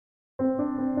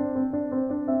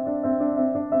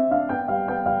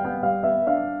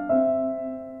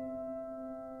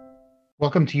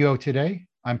Welcome to UO Today.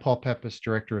 I'm Paul Peppis,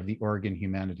 Director of the Oregon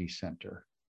Humanities Center.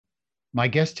 My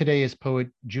guest today is poet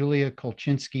Julia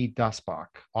Kolchinsky-Dasbach,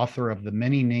 author of The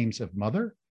Many Names of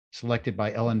Mother, selected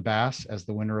by Ellen Bass as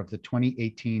the winner of the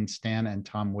 2018 Stan and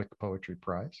Tom Wick Poetry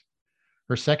Prize.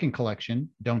 Her second collection,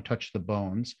 Don't Touch the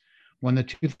Bones, won the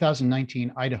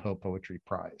 2019 Idaho Poetry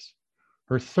Prize.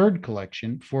 Her third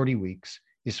collection, 40 Weeks,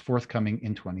 is forthcoming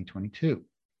in 2022.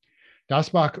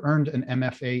 Dasbach earned an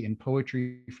MFA in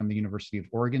poetry from the University of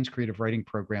Oregon's Creative Writing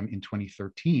Program in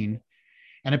 2013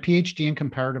 and a PhD in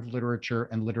comparative literature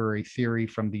and literary theory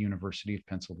from the University of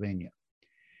Pennsylvania.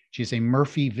 She is a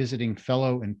Murphy Visiting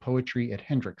Fellow in Poetry at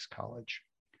Hendrix College.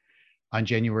 On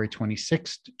January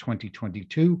 26,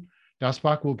 2022,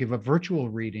 Dasbach will give a virtual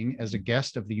reading as a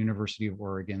guest of the University of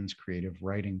Oregon's Creative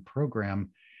Writing Program.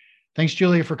 Thanks,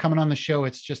 Julia, for coming on the show.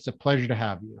 It's just a pleasure to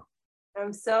have you.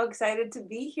 I'm so excited to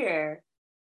be here.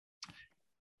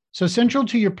 So central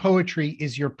to your poetry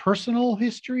is your personal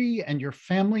history and your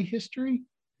family history.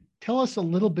 Tell us a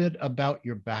little bit about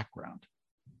your background.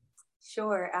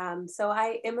 Sure. So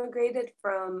I immigrated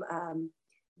from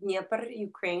Dnieper,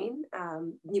 Ukraine,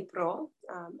 Dnipro,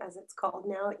 as it's called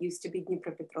now. It used to be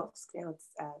Dnipropetrovsk. Now it's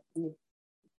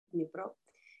Dnipro.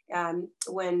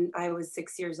 When I was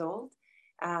 6 years old.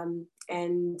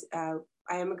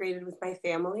 I immigrated with my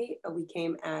family. We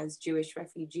came as Jewish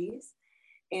refugees.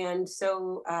 And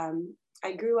so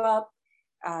I grew up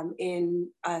in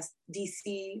a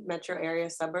DC metro area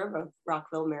suburb of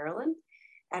Rockville, Maryland.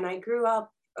 And I grew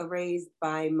up raised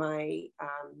by my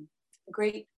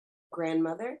great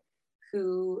grandmother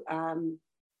who,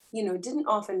 didn't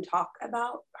often talk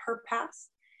about her past,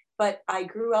 but I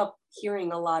grew up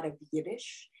hearing a lot of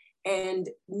Yiddish and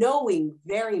knowing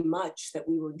very much that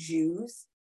we were Jews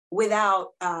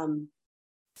without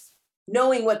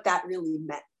knowing what that really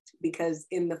meant, because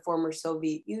in the former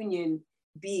Soviet Union,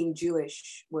 being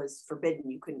Jewish was forbidden.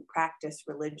 You couldn't practice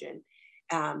religion.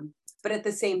 But at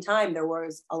the same time, there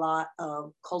was a lot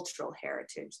of cultural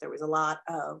heritage. There was a lot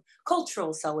of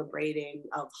cultural celebrating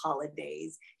of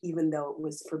holidays, even though it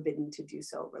was forbidden to do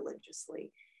so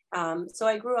religiously. So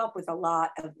I grew up with a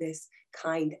lot of this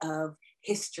kind of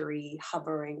history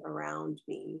hovering around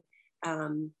me.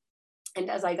 And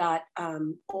as I got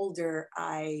older,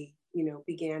 I,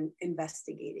 began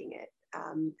investigating it.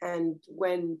 And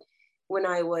when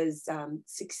I was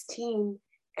 16,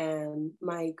 and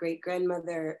my great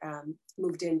grandmother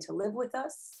moved in to live with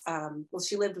us.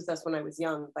 She lived with us when I was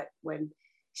young, but when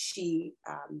she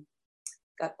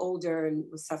got older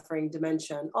and was suffering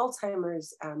dementia and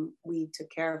Alzheimer's, we took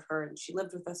care of her and she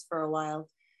lived with us for a while.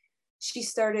 She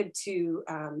started to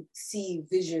see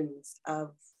visions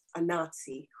of a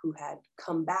Nazi who had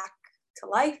come back to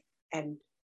life and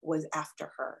was after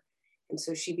her. And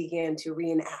so she began to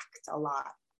reenact a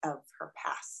lot of her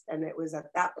past. And it was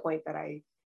at that point that I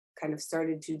kind of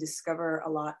started to discover a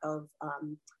lot of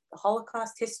the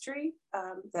Holocaust history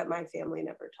that my family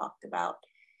never talked about.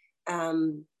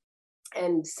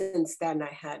 And since then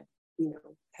I had,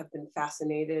 have been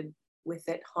fascinated with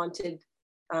it, haunted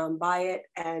by it,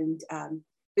 and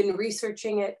been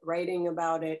researching it, writing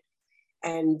about it,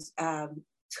 and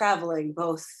traveling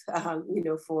both,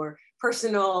 for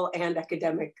personal and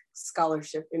academic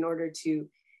scholarship in order to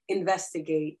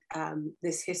investigate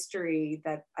this history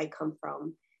that I come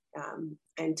from,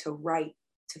 and to write,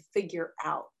 to figure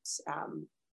out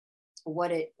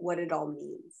what it all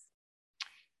means.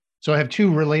 So I have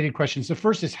two related questions. The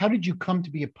first is, how did you come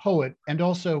to be a poet? And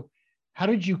also, how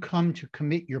did you come to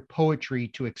commit your poetry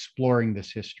to exploring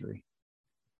this history?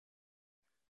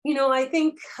 I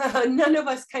think none of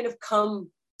us kind of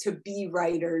come to be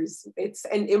writers. It's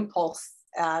an impulse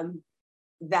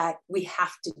that we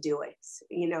have to do it.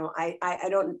 I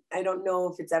don't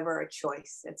know if it's ever a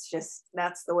choice. It's just,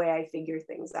 that's the way I figure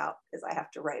things out, is I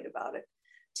have to write about it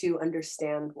to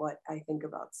understand what I think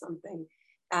about something.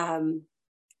 I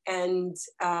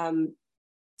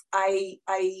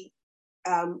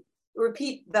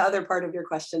repeat the other part of your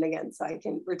question again so I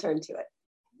can return to it.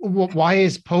 Well, why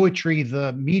is poetry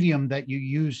the medium that you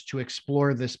use to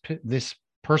explore this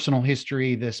personal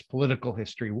history, this political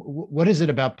history? What is it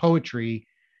about poetry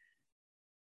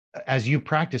as you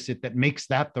practice it that makes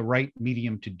that the right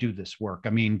medium to do this work? I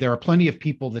mean, there are plenty of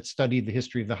people that study the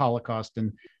history of the Holocaust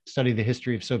and study the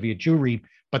history of Soviet Jewry,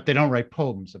 but they don't write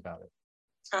poems about it.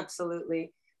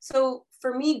 Absolutely. So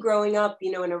for me, growing up,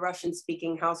 in a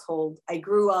Russian-speaking household, I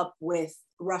grew up with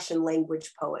Russian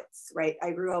language poets, right?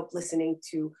 I grew up listening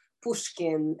to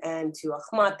Pushkin and to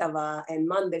Akhmatova and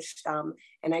Mandelstam.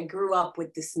 And I grew up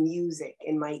with this music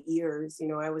in my ears. You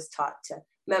know, I was taught to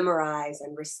memorize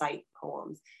and recite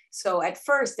poems. So at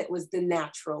first it was the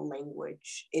natural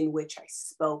language in which I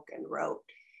spoke and wrote.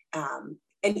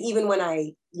 And even when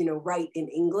I, you know, write in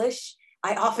English,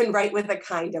 I often write with a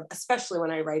kind of, especially when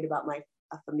I write about my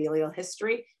familial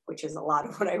history, which is a lot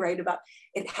of what I write about,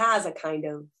 it has a kind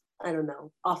of, I don't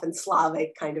know, often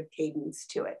Slavic kind of cadence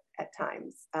to it at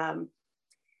times.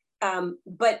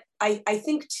 But I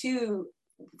think too,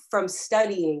 from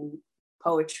studying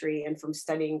poetry and from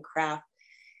studying craft,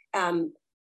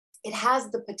 it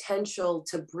has the potential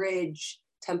to bridge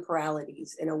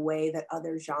temporalities in a way that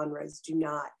other genres do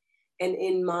not. And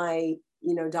in my,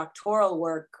 you know, doctoral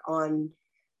work on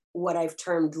what I've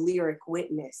termed lyric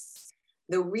witness,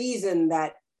 the reason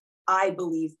that I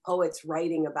believe poets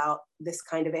writing about this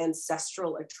kind of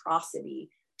ancestral atrocity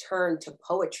turn to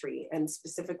poetry, and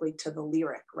specifically to the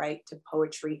lyric, right? To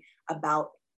poetry about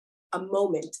a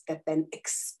moment that then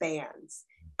expands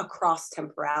across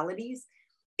temporalities,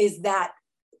 is that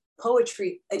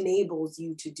poetry enables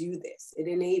you to do this. It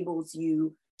enables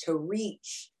you to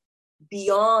reach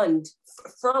beyond,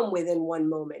 from within one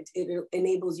moment. It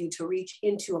enables you to reach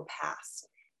into a past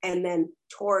and then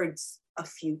towards a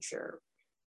future,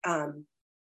 and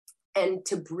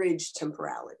to bridge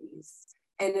temporalities.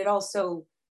 And it also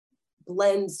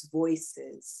blends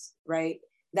voices, right?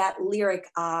 That lyric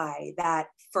I, that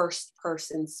first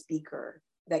person speaker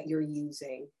that you're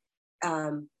using,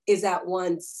 is at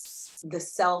once the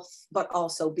self, but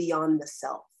also beyond the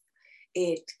self.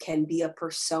 It can be a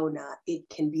persona. It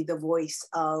can be the voice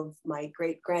of my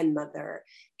great-grandmother.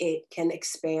 It can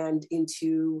expand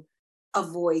into a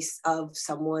voice of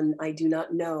someone I do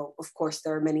not know. Of course,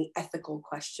 there are many ethical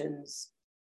questions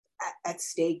at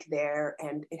stake there,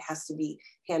 and it has to be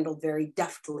handled very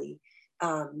deftly.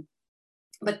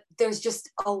 But there's just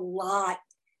a lot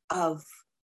of,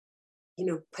 you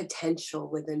know, potential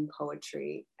within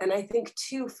poetry. And I think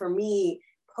too, for me,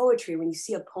 poetry, when you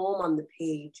see a poem on the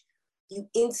page, you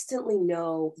instantly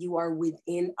know you are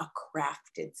within a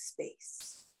crafted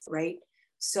space, right?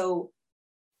 So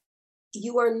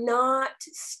you are not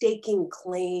staking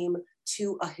claim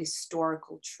to a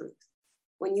historical truth.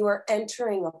 When you are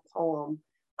entering a poem,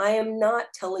 I am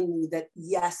not telling you that,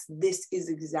 yes, this is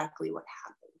exactly what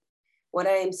happened. What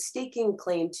I am staking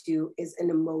claim to is an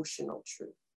emotional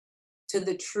truth, to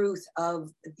the truth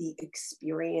of the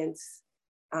experience.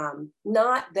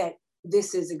 Not that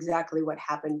this is exactly what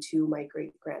happened to my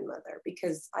great-grandmother,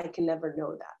 because I can never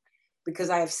know that, because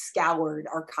I have scoured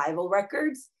archival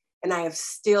records and I have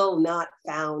still not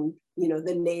found, you know,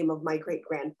 the name of my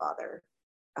great-grandfather,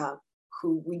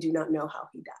 who we do not know how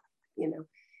he died, you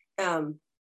know.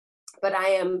 But I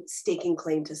am staking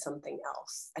claim to something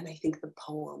else. And I think the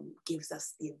poem gives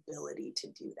us the ability to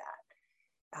do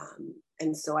that.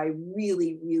 And so I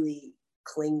really, really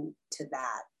cling to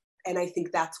that. And I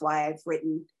think that's why I've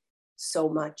written so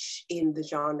much in the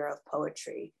genre of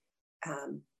poetry.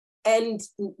 And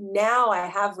now I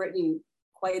have written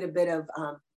quite a bit of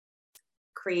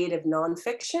creative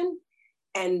nonfiction.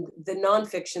 And the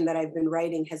nonfiction that I've been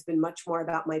writing has been much more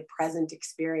about my present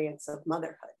experience of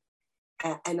motherhood,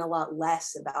 and a lot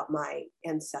less about my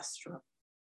ancestral,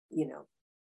 you know,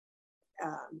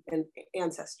 and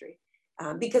ancestry.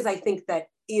 Because I think that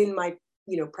in my,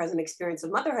 you know, present experience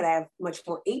of motherhood, I have much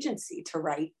more agency to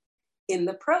write in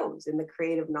the prose, in the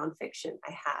creative nonfiction.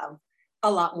 I have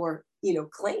a lot more, you know,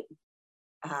 claim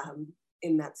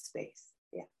in that space.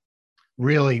 Yeah.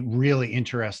 Really, really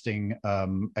interesting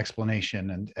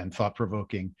explanation and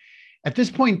thought-provoking. At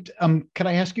this point, could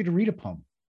I ask you to read a poem?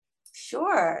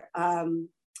 Sure. I'm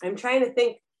trying to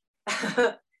think.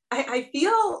 I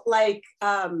feel like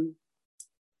I'm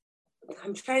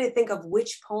trying to think of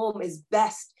which poem is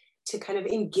best to kind of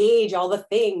engage all the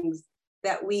things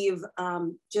that we've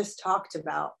just talked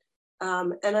about.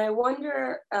 And I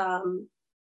wonder,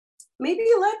 maybe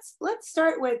let's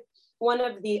start with one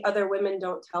of the Other Women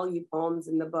Don't Tell You poems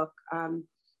in the book.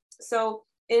 So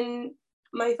in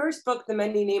my first book, The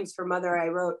Many Names for Mother, I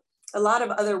wrote a lot of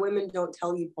Other Women Don't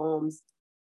Tell You poems,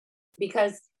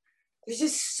 because there's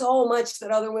just so much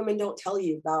that other women don't tell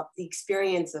you about the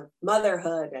experience of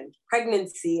motherhood and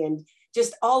pregnancy and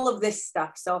just all of this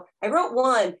stuff. So I wrote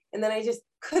one, and then I just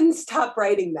couldn't stop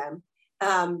writing them.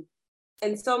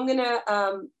 And so I'm gonna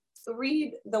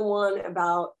read the one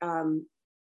about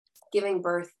giving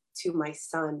birth to my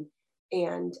son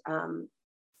and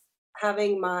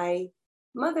having my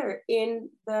mother in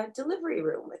the delivery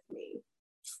room with me.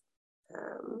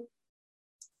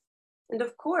 And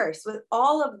of course, with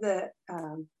all of the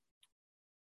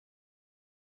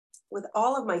with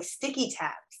all of my sticky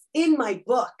tabs in my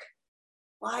book.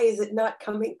 Why is it not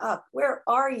coming up? Where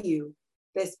are you?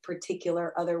 This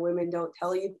particular Other Women Don't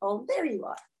Tell You poem. There you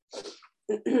are.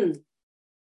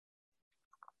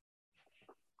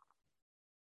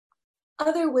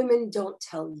 Other women don't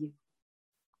tell you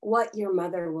what your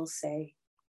mother will say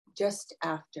just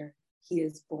after he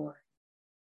is born.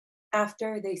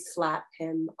 After they slap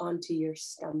him onto your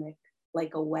stomach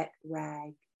like a wet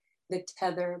rag, the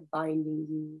tether binding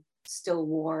you, still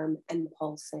warm and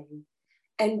pulsing.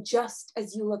 And just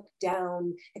as you look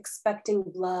down, expecting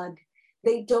blood,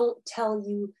 they don't tell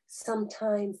you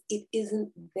sometimes it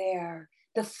isn't there.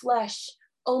 The flesh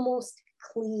almost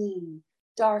clean,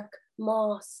 dark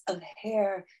moss of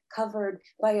hair covered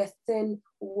by a thin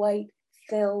white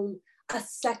film, a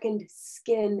second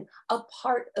skin, a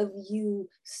part of you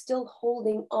still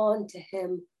holding on to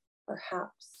him,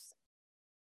 perhaps.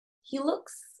 He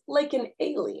looks like an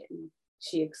alien,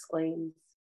 she exclaims,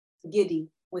 giddy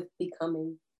with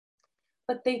becoming.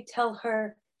 But they tell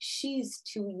her she's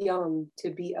too young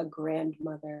to be a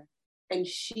grandmother, and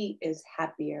she is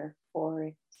happier for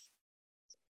it.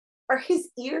 Are his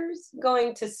ears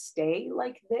going to stay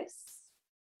like this?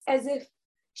 As if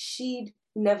she'd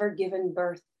never given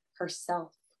birth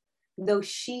herself, though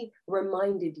she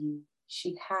reminded you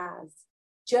she has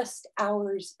just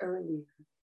hours earlier,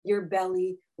 your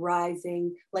belly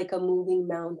rising like a moving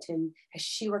mountain as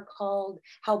she recalled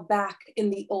how back in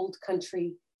the old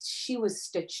country she was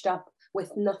stitched up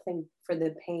with nothing for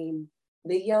the pain.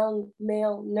 The young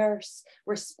male nurse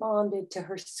responded to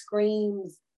her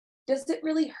screams. Does it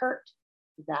really hurt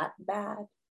that bad?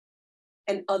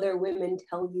 And other women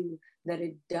tell you that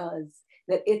it does,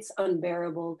 that it's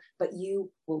unbearable, but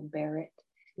you will bear it,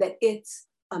 that it's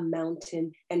a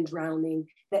mountain and drowning,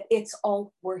 that it's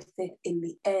all worth it in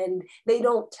the end. They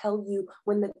don't tell you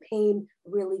when the pain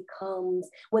really comes,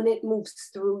 when it moves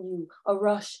through you, a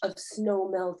rush of snow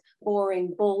melt,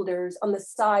 boring boulders on the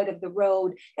side of the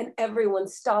road, and everyone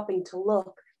stopping to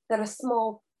look, that a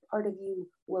small part of you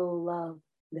will love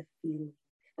the feeling,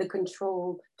 the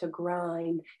control to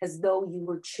grind as though you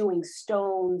were chewing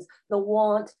stones, the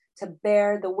want to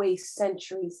bear the way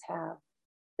centuries have,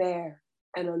 bare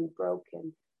and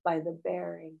unbroken by the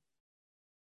bearing.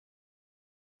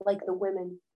 Like the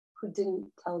women who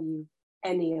didn't tell you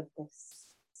any of this,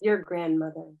 your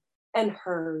grandmother and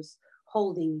hers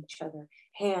holding each other,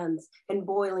 hands and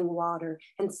boiling water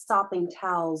and sopping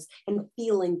towels and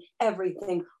feeling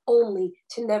everything, only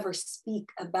to never speak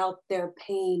about their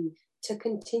pain, to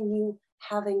continue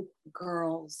having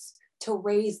girls, to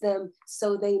raise them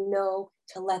so they know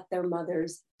to let their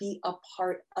mothers be a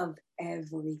part of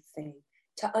everything,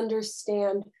 to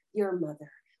understand your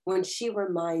mother when she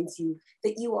reminds you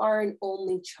that you are an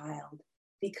only child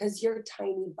because your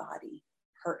tiny body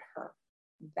hurt her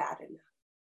bad enough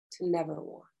to never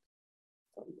want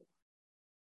from you.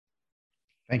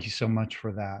 Thank you so much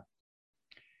for that.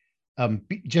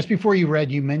 Just before you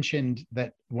read, you mentioned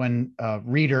that when a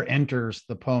reader enters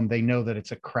the poem, they know that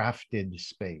it's a crafted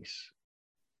space.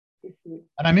 Mm-hmm.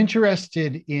 And I'm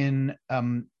interested in,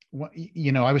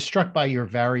 I was struck by your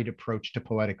varied approach to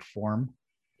poetic form.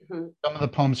 Mm-hmm. Some of the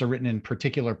poems are written in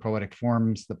particular poetic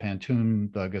forms, the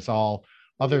pantun, the ghazal.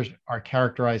 Others are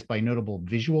characterized by notable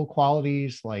visual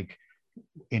qualities like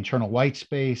internal white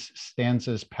space,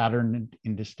 stanzas patterned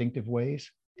in distinctive ways.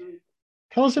 Mm-hmm.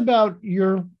 Tell us about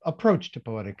your approach to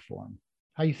poetic form,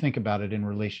 how you think about it in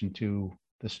relation to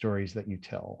the stories that you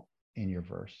tell in your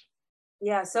verse.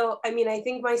 Yeah, so I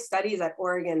think my studies at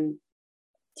Oregon,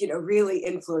 really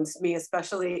influenced me,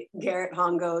 especially Garrett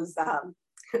Hongo's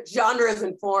genres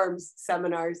and forms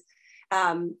seminars.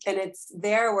 And it's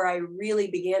there where I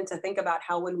really began to think about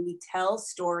how when we tell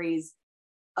stories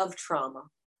of trauma,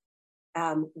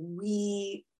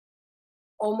 we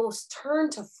almost turn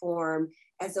to form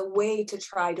as a way to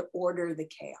try to order the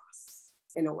chaos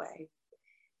in a way.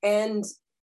 And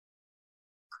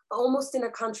almost in a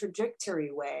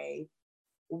contradictory way,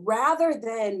 rather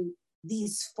than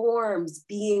these forms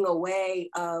being a way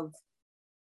of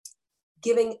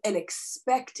giving an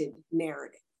expected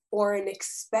narrative or an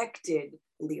expected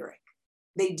lyric,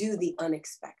 they do the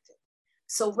unexpected.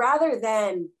 So rather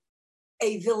than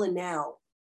a villanelle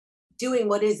doing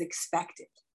what is expected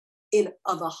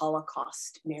of a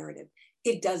Holocaust narrative,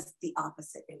 it does the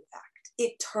opposite, in fact.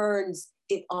 It turns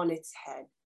it on its head.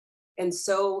 And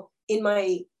so in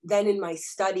my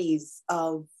studies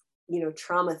of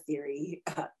trauma theory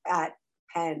at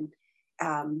Penn,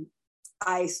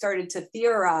 I started to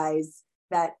theorize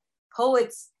that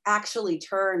poets actually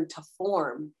turn to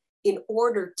form in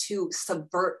order to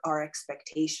subvert our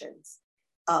expectations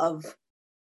of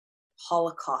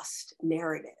Holocaust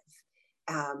narrative.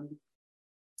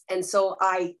 And so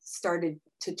I started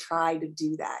to try to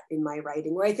do that in my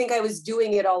writing, where I think I was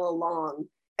doing it all along.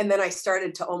 And then I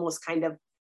started to almost kind of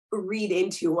read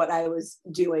into what I was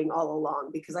doing all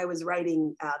along, because I was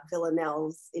writing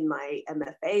villanelles in my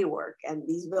MFA work, and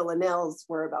these villanelles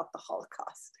were about the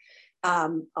Holocaust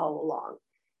all along.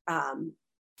 And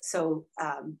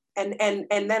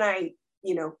then I,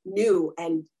 knew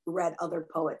and read other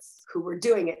poets who were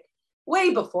doing it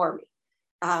way before me.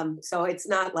 So it's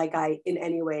not like I in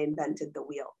any way invented the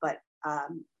wheel, but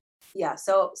yeah.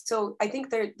 So I think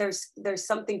there's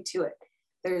something to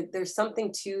it. There's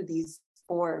something to these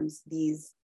forms,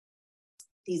 these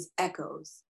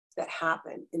echoes that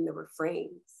happen in the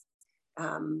refrains,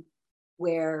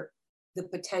 where the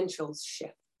potentials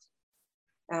shift.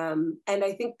 And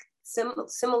I think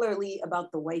similarly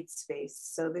about the white space.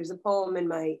 So there's a poem in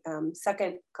my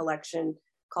second collection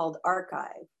called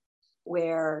Archive,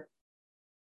 where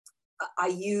I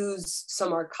use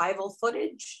some archival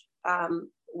footage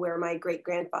where my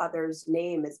great-grandfather's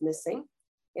name is missing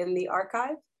in the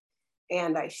archive.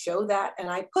 And I show that and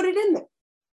I put it in there.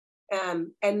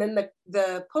 And then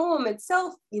the poem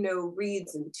itself,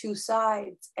 reads in two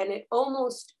sides, and it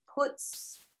almost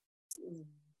puts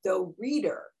the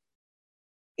reader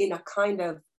in a kind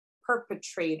of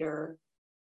perpetrator,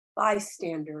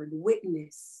 bystander,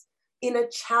 witness, in a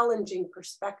challenging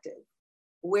perspective,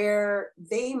 where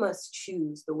they must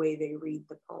choose the way they read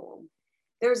the poem.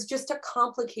 There's just a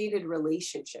complicated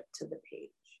relationship to the page.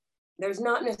 There's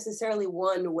not necessarily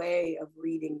one way of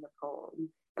reading the poem,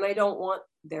 and I don't want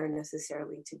there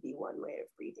necessarily to be one way of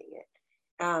reading it.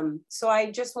 So I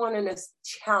just want to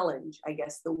challenge, I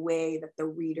guess, the way that the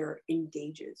reader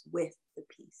engages with the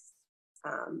piece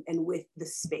and with the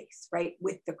space, right?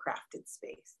 With the crafted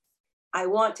space. I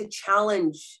want to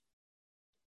challenge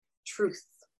truth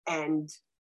and,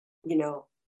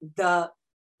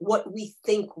 what we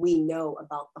think we know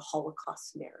about the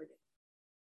Holocaust narrative.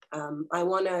 I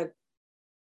want to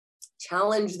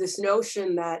challenge this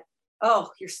notion that,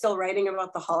 oh, you're still writing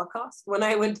about the Holocaust? When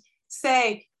I would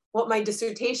say what my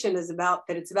dissertation is about,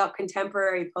 that it's about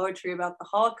contemporary poetry about the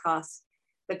Holocaust,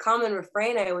 the common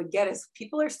refrain I would get is,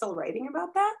 people are still writing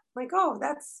about that? I'm like, oh,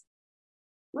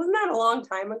 wasn't that a long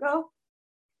time ago?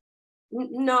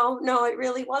 No, it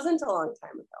really wasn't a long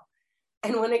time ago.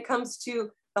 And when it comes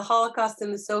to the Holocaust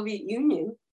in the Soviet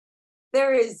Union,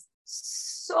 there is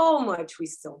so much we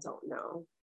still don't know.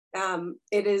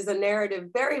 It is a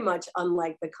narrative very much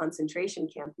unlike the concentration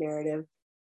camp narrative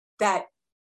that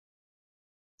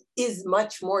is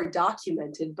much more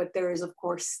documented, but there is, of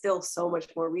course, still so much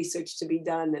more research to be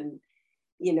done. And,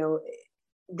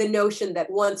 the notion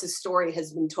that once a story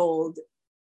has been told,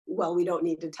 well, we don't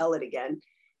need to tell it again,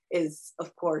 is,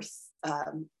 of course,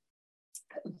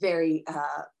 very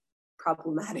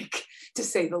problematic, to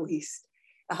say the least,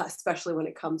 especially when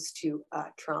it comes to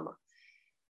trauma.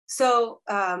 So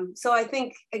I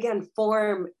think, again,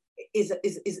 form is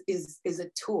a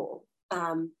tool,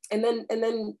 and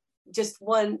then just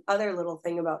one other little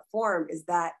thing about form is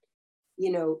that,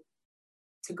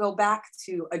 to go back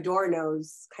to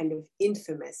Adorno's kind of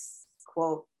infamous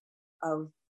quote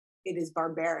of, "It is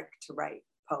barbaric to write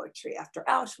poetry after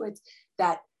Auschwitz,"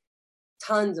 that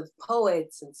tons of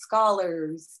poets and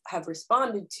scholars have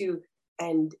responded to,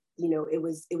 and it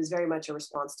was very much a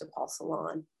response to Paul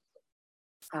Celan.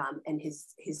 And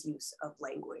his use of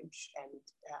language and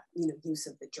use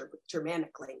of the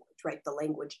Germanic language, right? The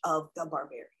language of the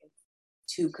barbarian,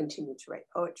 to continue to write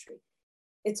poetry.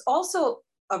 It's also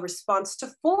a response to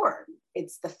form.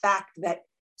 It's the fact that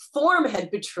form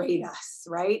had betrayed us,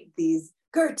 right? These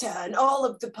Goethe and all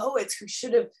of the poets who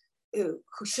should have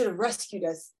rescued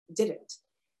us didn't.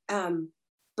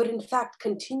 But in fact,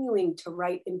 continuing to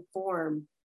write in form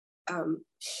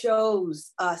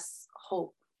shows us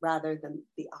hope rather than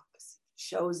the opposite.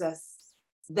 Shows us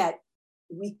that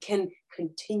we can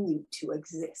continue to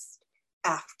exist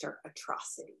after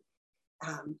atrocity,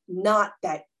 not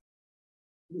that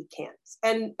we can't.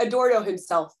 And Adorno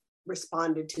himself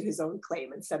responded to his own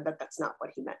claim and said that that's not what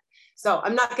he meant. So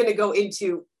I'm not going to go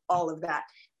into all of that,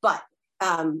 but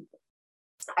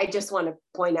I just want to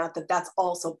point out that that's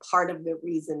also part of the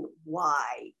reason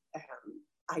why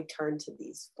I turn to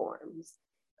these forms,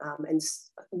 and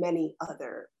many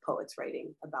other poets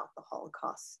writing about the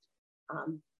Holocaust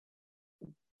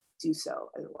do so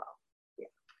as well. Yeah.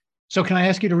 So can I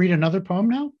ask you to read another poem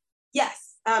now?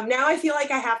 Yes. Now I feel like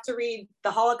I have to read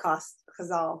the Holocaust,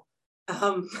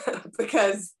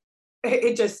 because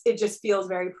it just feels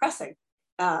very pressing,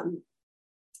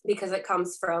 because it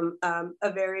comes from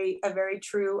a very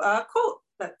quote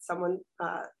that someone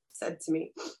said to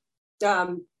me.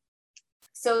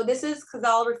 So this is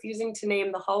Chazal refusing to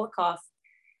name the Holocaust.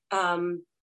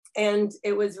 And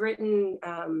it was written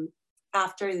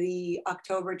after the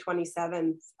October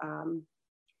 27th,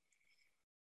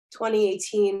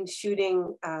 2018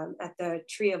 shooting at the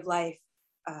Tree of Life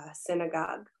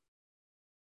synagogue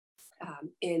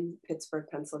in Pittsburgh,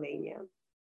 Pennsylvania.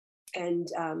 And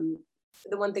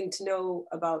the one thing to know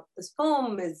about this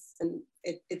poem is, and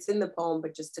it's in the poem,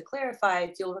 but just to clarify,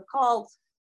 if you'll recall,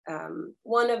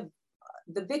 one of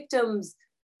the victims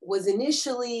was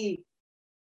initially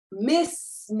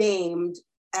misnamed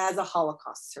as a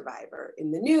Holocaust survivor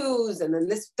in the news, and then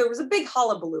there was a big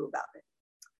hullabaloo about it.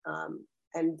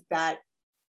 And that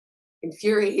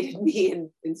infuriated me and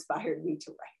inspired me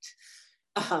to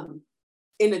write.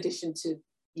 In addition to,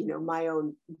 my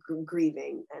own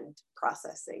grieving and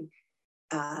processing.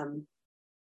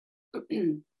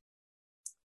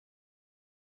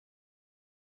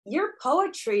 Your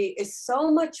poetry is so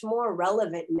much more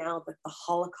relevant now that the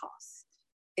Holocaust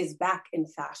is back in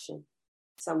fashion,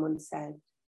 someone said.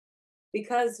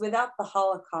 Because without the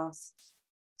Holocaust,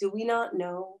 do we not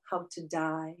know how to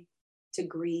die, to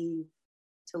grieve,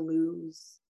 to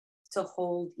lose, to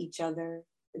hold each other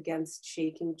against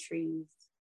shaking trees,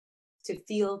 to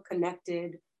feel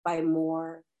connected by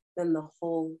more than the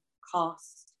whole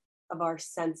cost of our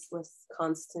senseless,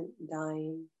 constant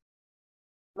dying?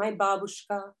 My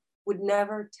babushka would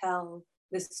never tell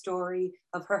the story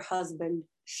of her husband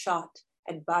shot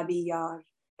at Babi Yar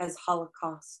as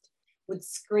Holocaust, would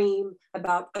scream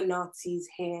about a Nazi's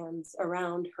hands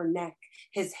around her neck,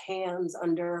 his hands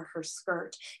under her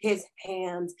skirt, his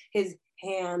hands.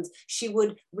 She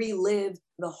would relive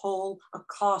the whole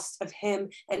accost of him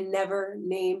and never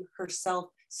name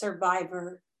herself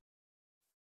survivor.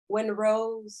 When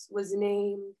Rose was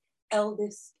named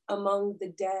eldest among the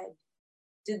dead,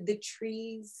 did the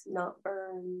trees not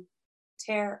burn,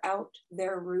 tear out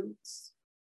their roots?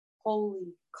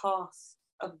 Holy cost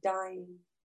of dying.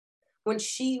 When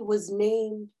she was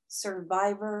named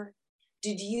survivor,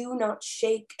 did you not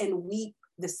shake and weep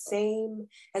the same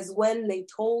as when they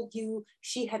told you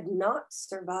she had not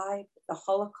survived the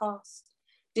Holocaust?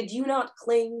 Did you not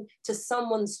cling to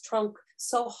someone's trunk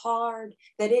so hard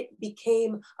that it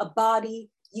became a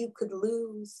body you could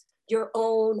lose, your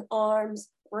own arms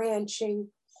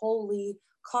branching wholly,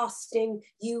 costing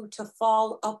you to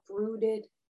fall uprooted?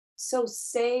 So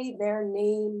say their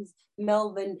names: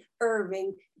 Melvin,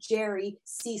 Irving, Jerry,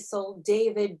 Cecil,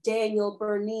 David, Daniel,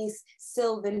 Bernice,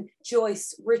 Sylvan,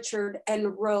 Joyce, Richard,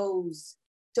 and Rose.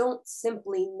 Don't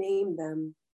simply name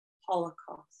them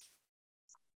Holocaust.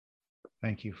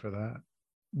 Thank you for that.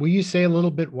 Will you say a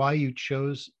little bit why you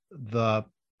chose the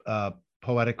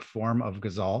poetic form of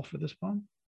ghazal for this poem?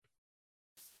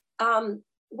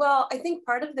 Well, I think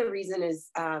part of the reason is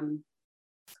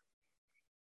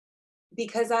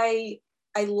because I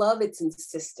love its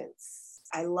insistence.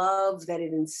 I love that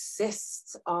it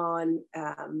insists on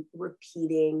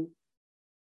repeating,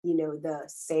 the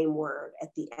same word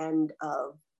at the end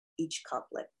of each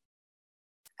couplet.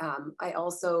 I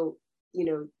also,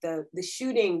 the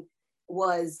shooting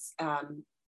was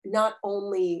not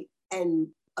only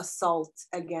an assault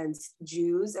against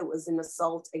Jews, it was an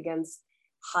assault against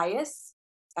HIAS,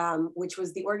 which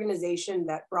was the organization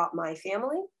that brought my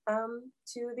family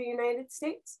to the United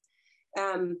States.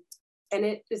 And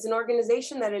it is an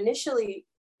organization that initially,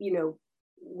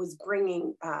 was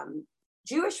bringing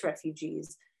Jewish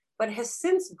refugees, but has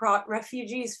since brought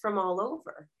refugees from all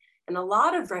over, and a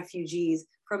lot of refugees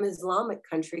from Islamic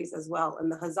countries as well.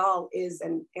 And the ghazal is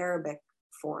an Arabic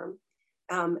form.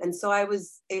 And so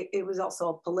it was also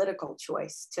a political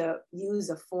choice to use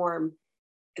a form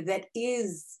that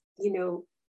is,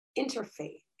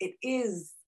 interfaith. It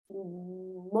is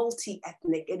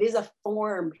multi-ethnic. It is a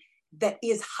form that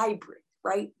is hybrid,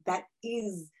 right? That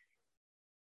is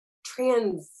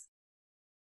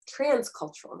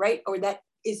transcultural, right? Or that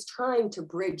is trying to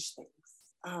bridge things.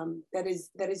 That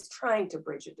is trying to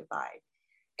bridge a divide.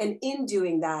 And in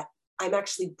doing that, I'm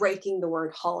actually breaking the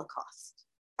word Holocaust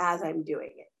as I'm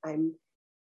doing it. I'm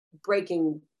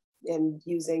breaking and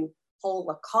using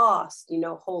Holocaust,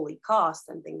 holy cost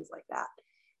and things like that.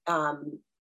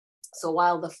 So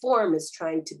while the form is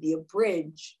trying to be a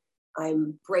bridge,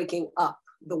 I'm breaking up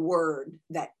the word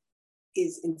that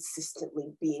is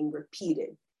insistently being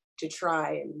repeated to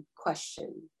try and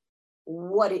question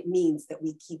what it means that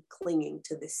we keep clinging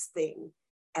to this thing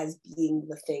as being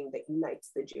the thing that unites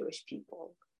the Jewish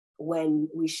people when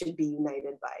we should be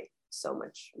united by so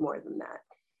much more than that.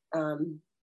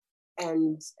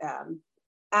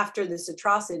 After this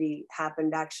atrocity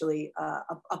happened, actually,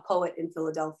 a poet in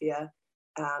Philadelphia,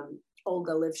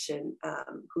 Olga Lifshin,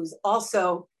 who's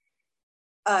also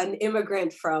an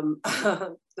immigrant from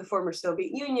the former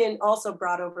Soviet Union, also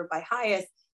brought over by Hayes,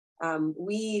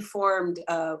 we formed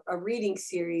a reading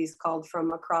series called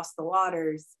From Across the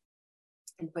Waters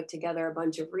and put together a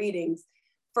bunch of readings.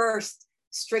 First,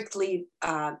 strictly,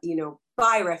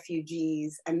 by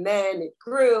refugees, and then it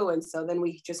grew. And so then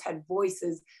we just had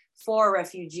voices for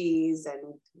refugees,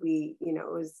 and we,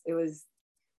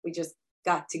 we just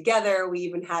got together. We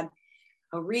even had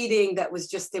a reading that was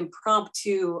just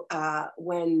impromptu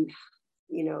when,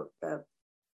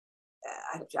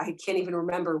 I can't even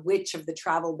remember which of the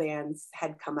travel bans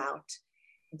had come out,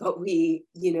 but we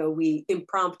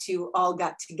impromptu all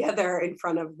got together in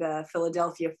front of the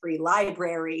Philadelphia Free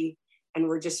Library, and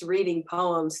we're just reading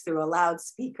poems through a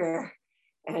loudspeaker.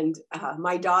 And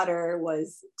my daughter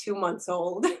was 2 months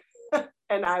old,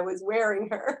 and I was wearing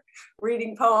her,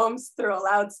 reading poems through a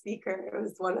loudspeaker. It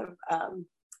was one of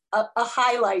a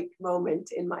highlight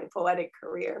moment in my poetic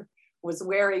career, was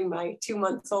wearing my 2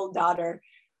 months old daughter,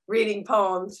 reading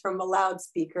poems from a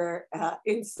loudspeaker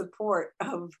in support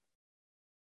of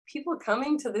people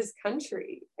coming to this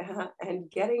country and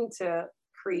getting to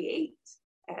create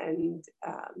and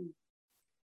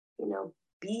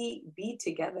be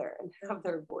together and have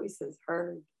their voices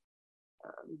heard.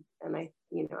 And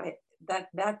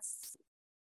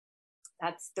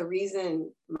that's the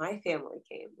reason my family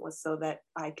came, was so that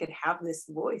I could have this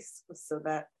voice, was so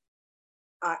that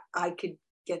I could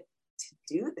get to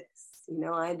do this.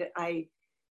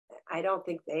 I don't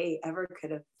think they ever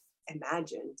could have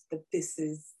imagined that this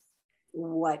is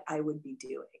what I would be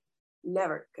doing.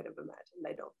 Never could have imagined,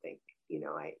 I don't think.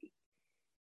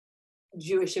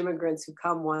 Jewish immigrants who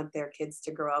come want their kids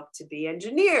to grow up to be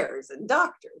engineers and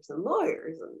doctors and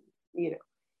lawyers, and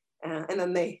and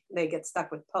then they get stuck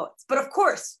with poets. But of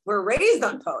course, we're raised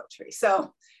on poetry.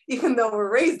 So even though we're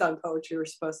raised on poetry, we're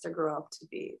supposed to grow up to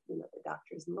be, the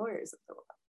doctors and lawyers of the world.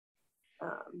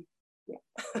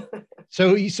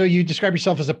 So you describe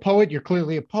yourself as a poet. You're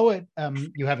clearly a poet.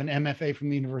 You have an MFA from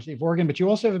the University of Oregon, but you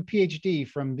also have a PhD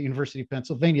from the University of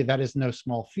Pennsylvania. That is no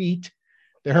small feat.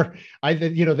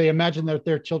 They imagine that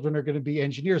their children are going to be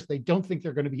engineers. They don't think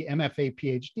they're going to be MFA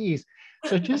PhDs.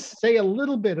 So just say a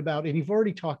little bit about, and you've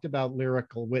already talked about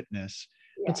lyrical witness,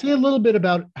 but say a little bit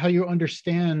about how you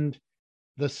understand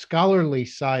the scholarly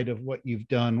side of what you've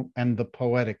done and the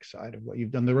poetic side of what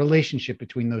you've done, the relationship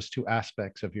between those two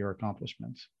aspects of your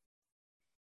accomplishments.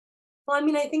 Well,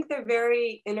 I think they're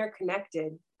very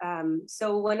interconnected.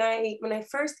 So when I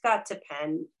first got to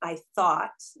Penn, I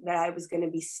thought that I was going to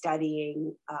be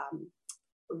studying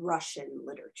Russian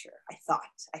literature. I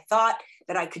thought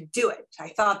that I could do it. I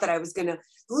thought that I was going to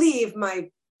leave my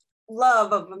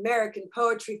love of American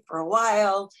poetry for a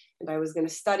while, and I was going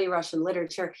to study Russian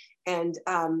literature. And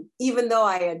even though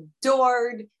I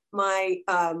adored my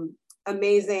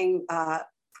amazing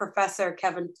professor,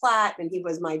 Kevin Platt, and he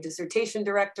was my dissertation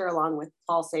director, along with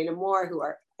Paul St. Amour, who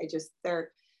are,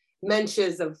 they're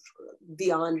mensches of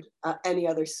beyond any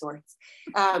other sorts.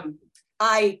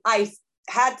 I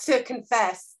had to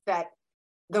confess that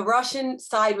the Russian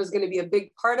side was going to be a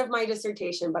big part of my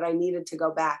dissertation, but I needed to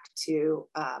go back to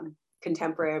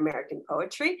contemporary American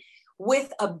poetry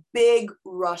with a big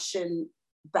Russian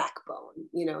backbone,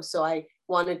 so I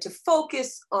wanted to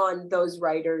focus on those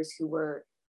writers who were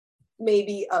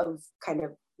maybe of kind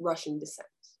of Russian descent.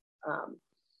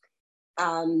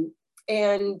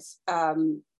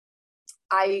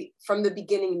 I, from the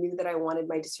beginning, knew that I wanted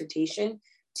my dissertation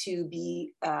to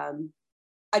be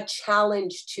a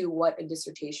challenge to what a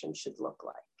dissertation should look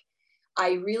like.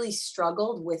 I really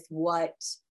struggled with what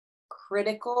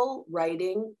critical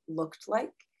writing looked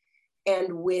like,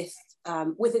 and with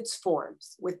its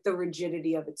forms, with the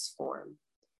rigidity of its form.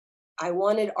 I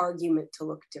wanted argument to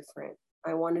look different.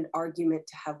 I wanted argument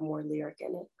to have more lyric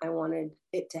in it. I wanted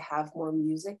it to have more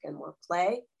music and more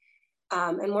play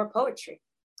and more poetry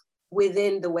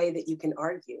within the way that you can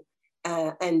argue.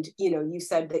 And you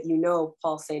said that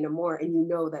Paul St. Amour, and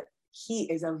that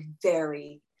he is a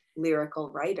very lyrical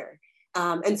writer.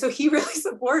 And so he really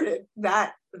supported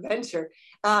that venture.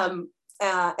 And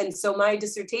so my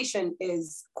dissertation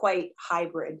is quite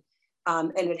hybrid,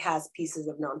 and it has pieces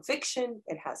of nonfiction,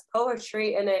 it has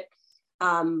poetry in it.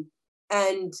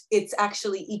 And it's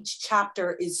actually, each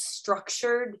chapter is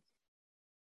structured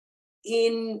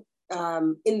in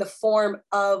the form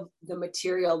of the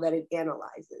material that it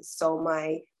analyzes. So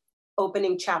my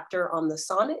opening chapter on the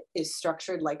sonnet is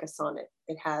structured like a sonnet.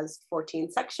 It has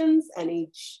 14 sections, and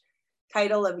each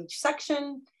title of each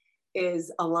section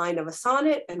is a line of a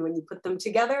sonnet. And when you put them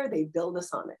together, they build a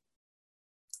sonnet.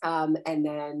 And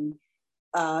then,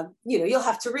 you'll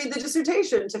have to read the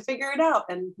dissertation to figure it out.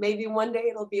 And maybe one day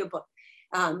it'll be a book.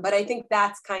 But I think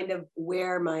that's kind of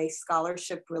where my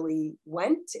scholarship really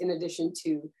went, in addition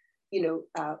to,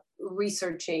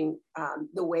 researching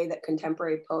the way that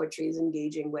contemporary poetry is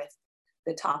engaging with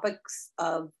the topics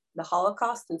of the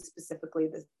Holocaust, and specifically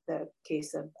the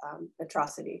case of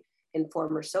atrocity in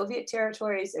former Soviet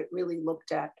territories. It really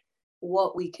looked at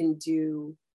what we can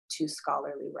do to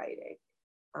scholarly writing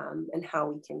and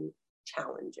how we can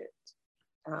challenge it.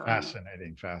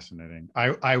 Fascinating.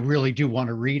 I really do want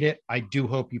to read it. I do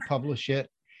hope you publish it.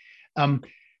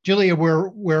 Julia, we're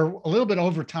a little bit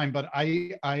over time, but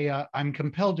I'm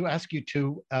compelled to ask you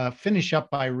to finish up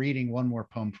by reading one more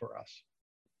poem for us.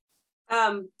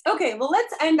 Okay, well,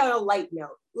 let's end on a light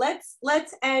note.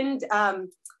 Let's end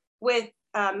with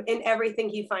In Everything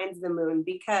He Finds the Moon,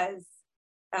 because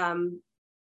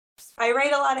I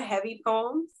write a lot of heavy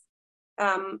poems,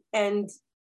 and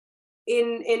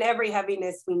in every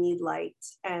heaviness we need light,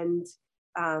 and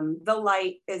the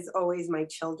light is always my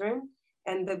children.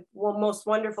 And the most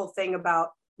wonderful thing about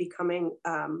becoming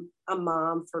a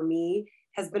mom for me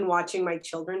has been watching my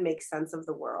children make sense of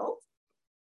the world.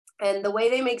 And the way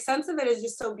they make sense of it is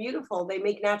just so beautiful. They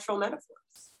make natural metaphors.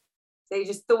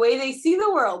 The way they see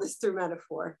the world is through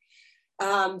metaphor.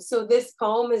 So this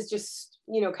poem is just,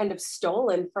 kind of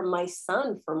stolen from my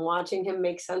son, from watching him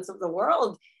make sense of the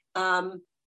world,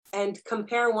 and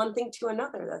compare one thing to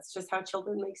another. That's just how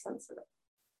children make sense of it.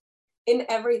 In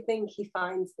everything he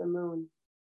finds the moon.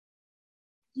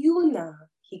 Yuna,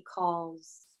 he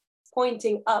calls,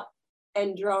 pointing up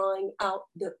and drawing out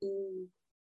the U,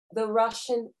 the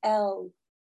Russian L,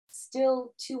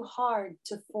 still too hard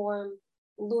to form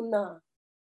Luna.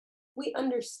 We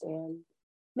understand,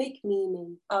 make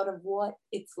meaning out of what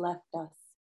it's left us.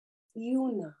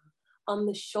 Yuna, on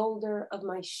the shoulder of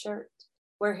my shirt,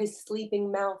 where his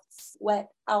sleeping mouth's wet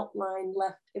outline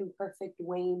left imperfect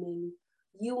waning.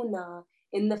 Yuna,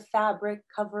 in the fabric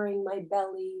covering my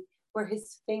belly, where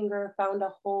his finger found a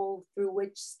hole through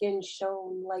which skin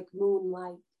shone like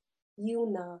moonlight.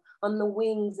 Yuna, on the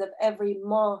wings of every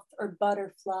moth or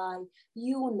butterfly.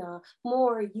 Yuna,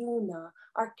 more Yuna,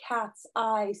 our cat's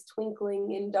eyes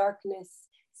twinkling in darkness,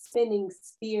 spinning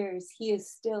spheres he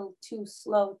is still too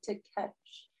slow to catch.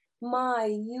 My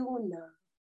Yuna.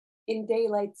 In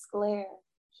daylight's glare,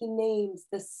 he names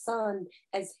the sun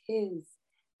as his,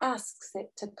 asks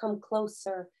it to come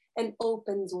closer, and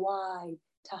opens wide,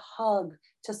 to hug,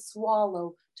 to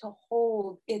swallow, to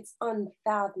hold its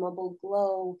unfathomable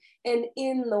glow. And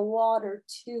in the water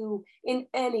too, in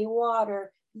any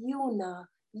water, Yuna,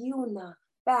 Yuna,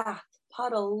 bath,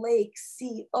 puddle, lake,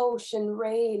 sea, ocean,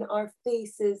 rain, our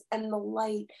faces, and the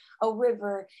light, a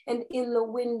river, and in the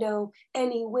window,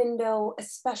 any window,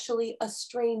 especially a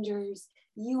stranger's.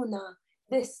 Yuna,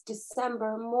 this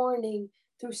December morning,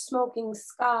 through smoking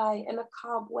sky and a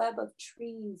cobweb of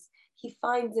trees, he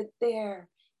finds it there,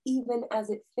 even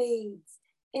as it fades,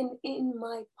 and in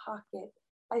my pocket,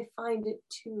 I find it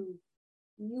too.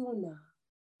 Yuna,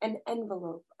 an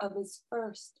envelope of his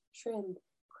first trimmed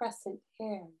crescent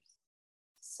hairs.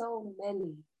 So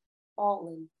many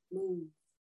fallen moons.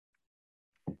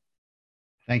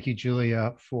 Thank you,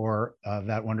 Julia, for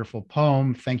that wonderful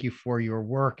poem. Thank you for your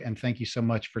work, and thank you so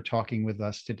much for talking with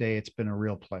us today. It's been a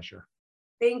real pleasure.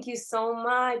 Thank you so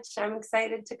much. I'm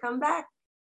excited to come back.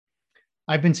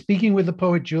 I've been speaking with the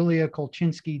poet Julia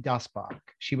Kolchinsky-Dasbach.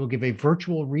 She will give a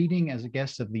virtual reading as a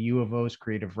guest of the U of O's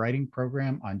Creative Writing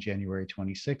Program on January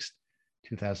 26th,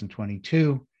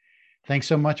 2022. Thanks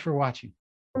so much for watching.